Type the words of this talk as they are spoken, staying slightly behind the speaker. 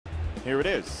Here it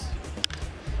is.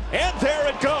 And there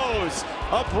it goes.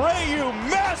 Abreu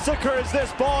massacres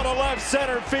this ball to left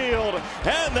center field.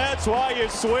 And that's why you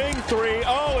swing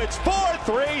 3-0. It's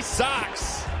 4-3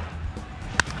 Sox.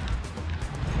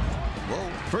 Whoa.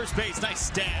 First base, nice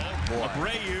stab. Oh,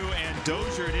 Abreu and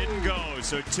Dozier didn't go.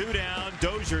 So 2 down.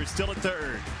 Dozier is still at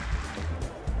third.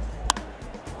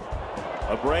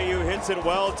 Abreu hits it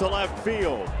well to left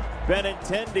field.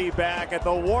 Benintendi back at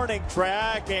the warning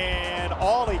track, and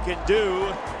all he can do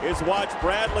is watch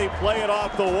Bradley play it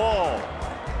off the wall.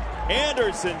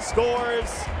 Anderson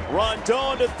scores.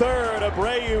 Rondon to third.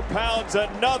 Abreu pounds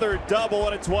another double,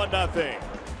 and it's 1-0.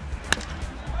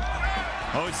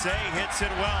 Jose hits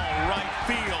it well. Right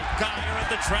field. Geyer at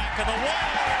the track of the wall.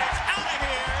 And it's out of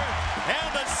here. And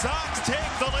the Sox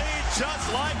take the lead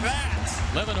just like that.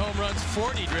 11 home runs,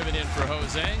 40 driven in for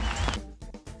Jose.